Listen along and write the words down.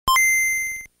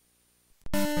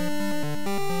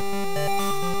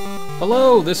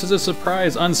Hello, this is a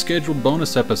surprise unscheduled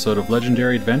bonus episode of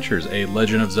Legendary Adventures, a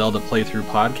Legend of Zelda playthrough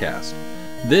podcast.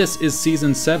 This is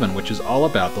Season 7, which is all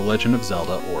about the Legend of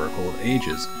Zelda Oracle of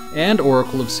Ages, and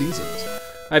Oracle of Seasons.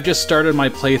 I've just started my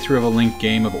playthrough of a linked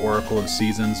game of Oracle of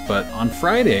Seasons, but on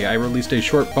Friday I released a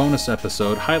short bonus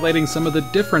episode highlighting some of the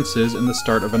differences in the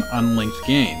start of an unlinked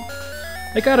game.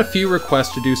 I got a few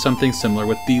requests to do something similar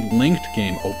with the linked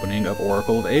game opening of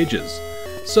Oracle of Ages.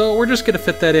 So we're just going to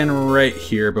fit that in right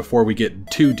here before we get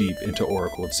too deep into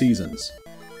Oracle of Seasons.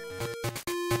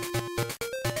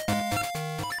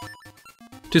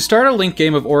 To start a linked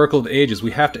game of Oracle of Ages, we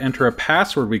have to enter a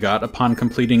password we got upon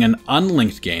completing an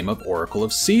unlinked game of Oracle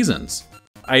of Seasons.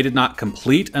 I did not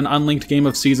complete an unlinked game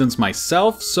of Seasons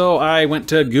myself, so I went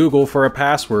to Google for a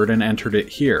password and entered it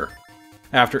here.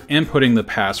 After inputting the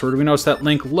password, we notice that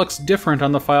Link looks different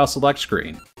on the file select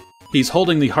screen. He's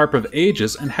holding the Harp of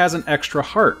Ages and has an extra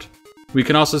heart. We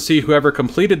can also see whoever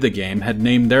completed the game had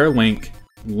named their Link,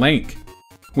 Link.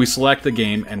 We select the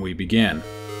game and we begin.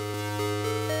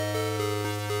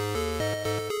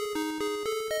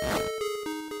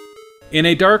 In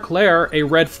a dark lair, a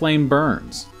red flame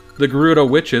burns. The Gerudo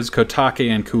witches, Kotake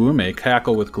and Kuume,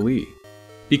 cackle with glee.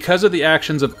 Because of the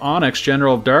actions of Onyx,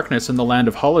 General of Darkness in the land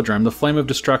of Holodrum, the flame of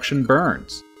destruction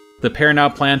burns. The pair now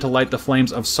plan to light the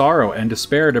flames of sorrow and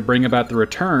despair to bring about the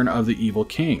return of the evil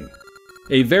king.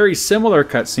 A very similar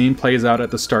cutscene plays out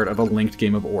at the start of a linked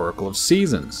game of Oracle of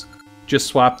Seasons. Just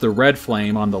swap the red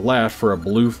flame on the left for a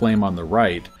blue flame on the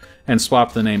right, and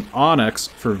swap the name Onyx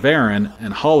for Varen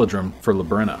and Holodrum for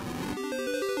Labrynna.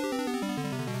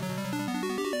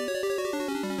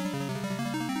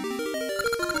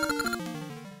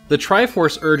 The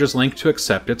Triforce urges Link to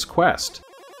accept its quest.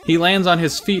 He lands on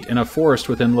his feet in a forest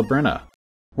within Labrynna.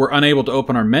 We're unable to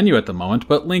open our menu at the moment,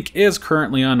 but Link is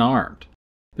currently unarmed.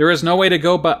 There is no way to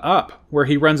go but up, where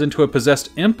he runs into a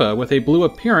possessed Impa with a blue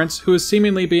appearance who is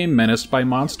seemingly being menaced by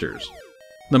monsters.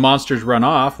 The monsters run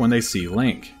off when they see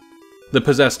Link. The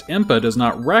possessed Impa does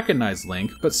not recognize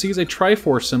Link, but sees a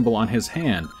Triforce symbol on his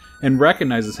hand and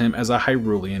recognizes him as a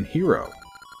Hyrulean hero.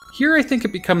 Here I think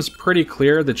it becomes pretty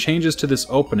clear the changes to this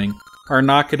opening are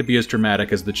not going to be as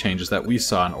dramatic as the changes that we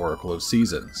saw in Oracle of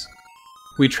Seasons.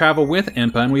 We travel with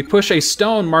Impa and we push a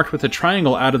stone marked with a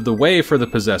triangle out of the way for the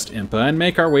possessed Impa and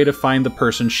make our way to find the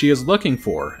person she is looking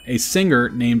for, a singer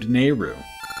named Nehru.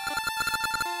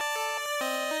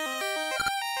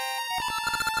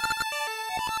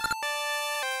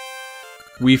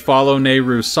 We follow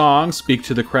Nehru's song, speak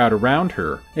to the crowd around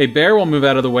her. A bear will move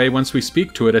out of the way once we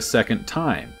speak to it a second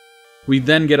time. We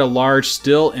then get a large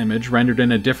still image rendered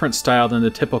in a different style than the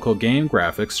typical game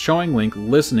graphics, showing Link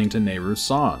listening to Nehru's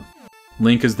song.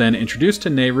 Link is then introduced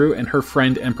to Nehru and her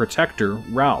friend and protector,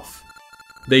 Ralph.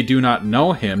 They do not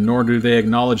know him, nor do they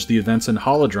acknowledge the events in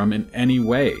Holodrum in any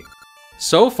way.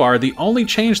 So far, the only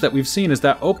change that we've seen is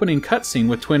that opening cutscene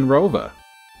with Twin Rova.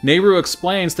 Nehru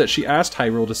explains that she asked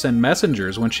Hyrule to send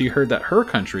messengers when she heard that her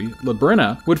country,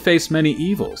 Labrynna, would face many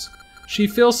evils. She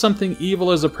feels something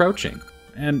evil is approaching.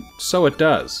 And so it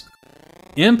does.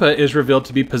 Impa is revealed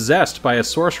to be possessed by a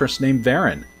sorceress named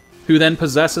Varen, who then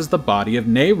possesses the body of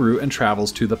Nehru and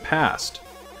travels to the past.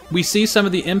 We see some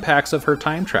of the impacts of her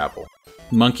time travel.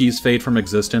 Monkeys fade from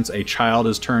existence, a child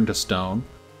is turned to stone,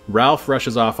 Ralph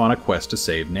rushes off on a quest to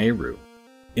save Nehru.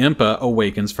 Impa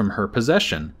awakens from her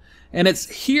possession, and it's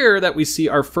here that we see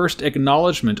our first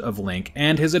acknowledgement of Link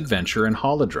and his adventure in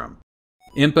Holodrum.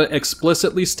 Impa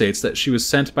explicitly states that she was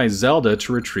sent by Zelda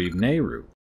to retrieve Nehru,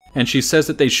 and she says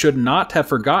that they should not have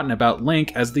forgotten about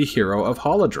Link as the hero of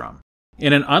Holodrum.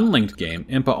 In an unlinked game,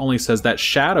 Impa only says that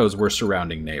shadows were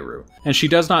surrounding Nehru, and she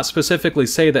does not specifically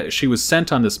say that she was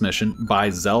sent on this mission by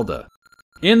Zelda.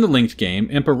 In the linked game,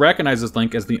 Impa recognizes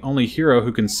Link as the only hero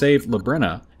who can save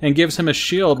Labrynna, and gives him a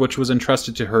shield which was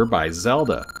entrusted to her by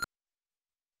Zelda.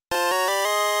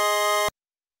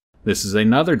 This is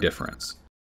another difference.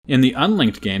 In the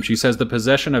unlinked game, she says the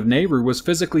possession of Nehru was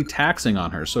physically taxing on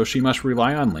her, so she must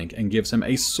rely on Link and gives him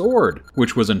a sword,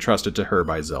 which was entrusted to her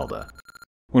by Zelda.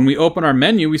 When we open our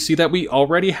menu, we see that we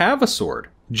already have a sword,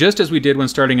 just as we did when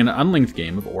starting an unlinked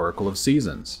game of Oracle of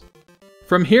Seasons.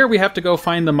 From here, we have to go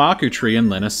find the Maku tree in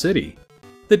Lina City.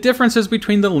 The differences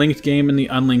between the linked game and the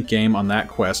unlinked game on that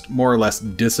quest more or less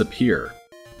disappear.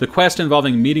 The quest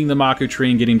involving meeting the Maku tree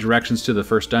and getting directions to the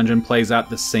first dungeon plays out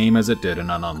the same as it did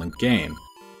in an unlinked game.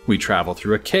 We travel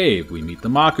through a cave, we meet the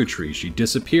Maku tree, she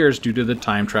disappears due to the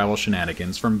time travel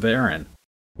shenanigans from Varen.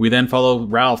 We then follow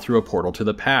Ralph through a portal to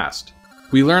the past.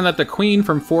 We learn that the queen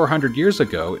from 400 years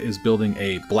ago is building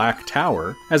a black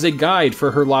tower as a guide for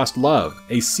her lost love,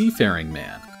 a seafaring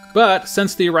man. But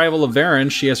since the arrival of Varen,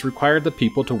 she has required the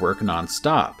people to work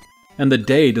non-stop. and the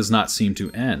day does not seem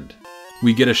to end.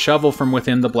 We get a shovel from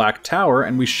within the Black Tower,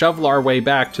 and we shovel our way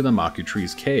back to the Maku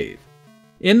Tree's cave.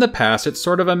 In the past, it's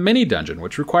sort of a mini-dungeon,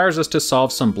 which requires us to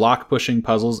solve some block-pushing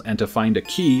puzzles and to find a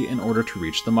key in order to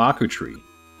reach the Maku Tree.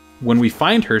 When we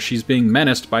find her, she's being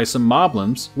menaced by some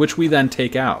moblins, which we then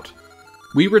take out.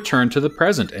 We return to the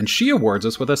present, and she awards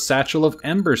us with a satchel of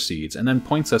ember seeds and then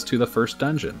points us to the first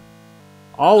dungeon.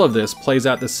 All of this plays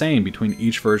out the same between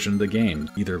each version of the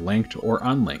game, either linked or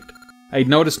unlinked. I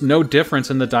noticed no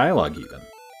difference in the dialogue even.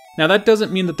 Now that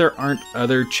doesn't mean that there aren't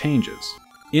other changes.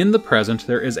 In the present,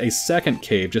 there is a second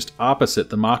cave just opposite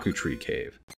the Maku Tree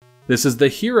cave. This is the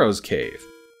Hero's Cave.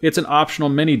 It's an optional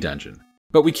mini-dungeon,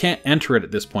 but we can't enter it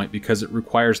at this point because it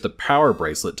requires the power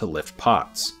bracelet to lift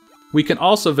pots. We can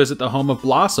also visit the home of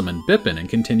Blossom and Bipin and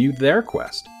continue their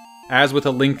quest. As with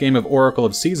a linked game of Oracle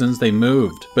of Seasons, they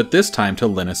moved, but this time to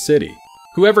Lina City.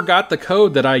 Whoever got the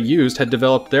code that I used had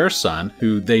developed their son,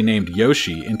 who they named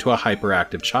Yoshi, into a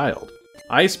hyperactive child.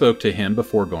 I spoke to him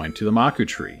before going to the Maku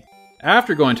Tree.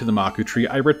 After going to the Maku Tree,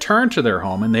 I returned to their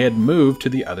home and they had moved to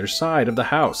the other side of the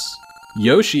house.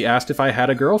 Yoshi asked if I had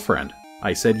a girlfriend.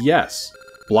 I said yes.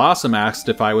 Blossom asked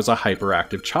if I was a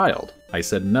hyperactive child. I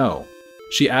said no.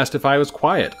 She asked if I was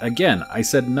quiet. Again, I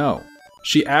said no.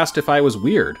 She asked if I was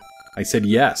weird. I said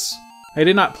yes. I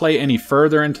did not play any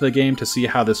further into the game to see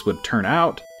how this would turn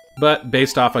out, but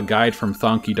based off a guide from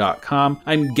Thonky.com,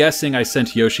 I'm guessing I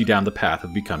sent Yoshi down the path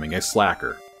of becoming a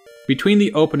slacker. Between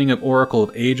the opening of Oracle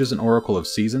of Ages and Oracle of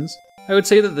Seasons, I would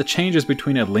say that the changes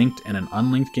between a linked and an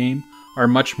unlinked game are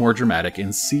much more dramatic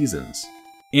in Seasons.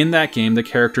 In that game, the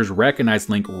characters recognize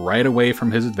Link right away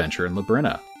from his adventure in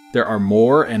Labyrinth. There are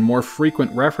more and more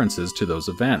frequent references to those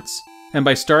events. And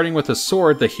by starting with a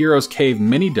sword, the Hero's Cave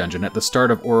mini-dungeon at the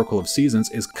start of Oracle of Seasons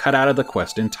is cut out of the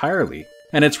quest entirely,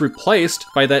 and it's replaced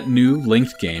by that new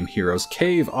linked game Hero's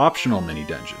Cave optional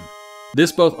mini-dungeon.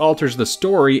 This both alters the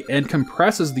story and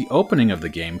compresses the opening of the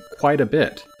game quite a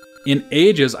bit. In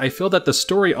Ages, I feel that the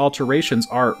story alterations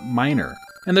are minor,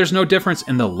 and there's no difference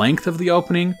in the length of the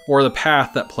opening or the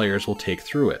path that players will take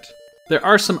through it. There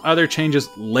are some other changes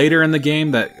later in the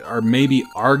game that are maybe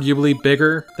arguably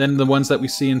bigger than the ones that we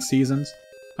see in Seasons.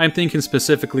 I'm thinking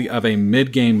specifically of a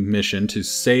mid-game mission to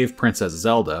save Princess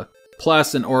Zelda.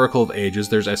 Plus, in Oracle of Ages,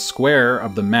 there's a square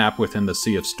of the map within the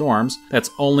Sea of Storms that's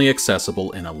only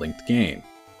accessible in a linked game.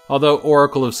 Although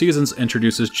Oracle of Seasons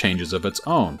introduces changes of its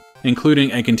own,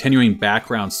 including a continuing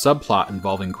background subplot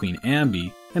involving Queen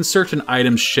Ambi, and certain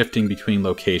items shifting between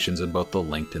locations in both the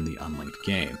linked and the unlinked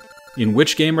game. In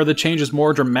which game are the changes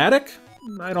more dramatic?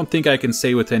 I don't think I can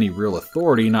say with any real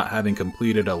authority, not having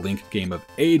completed a linked game of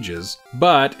Ages,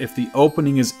 but if the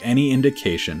opening is any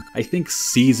indication, I think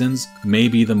Seasons may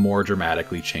be the more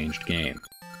dramatically changed game.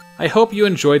 I hope you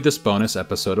enjoyed this bonus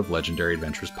episode of Legendary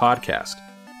Adventures Podcast.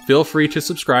 Feel free to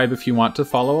subscribe if you want to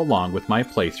follow along with my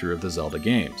playthrough of the Zelda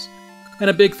games. And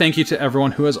a big thank you to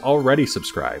everyone who has already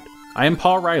subscribed. I am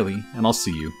Paul Riley, and I'll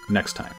see you next time.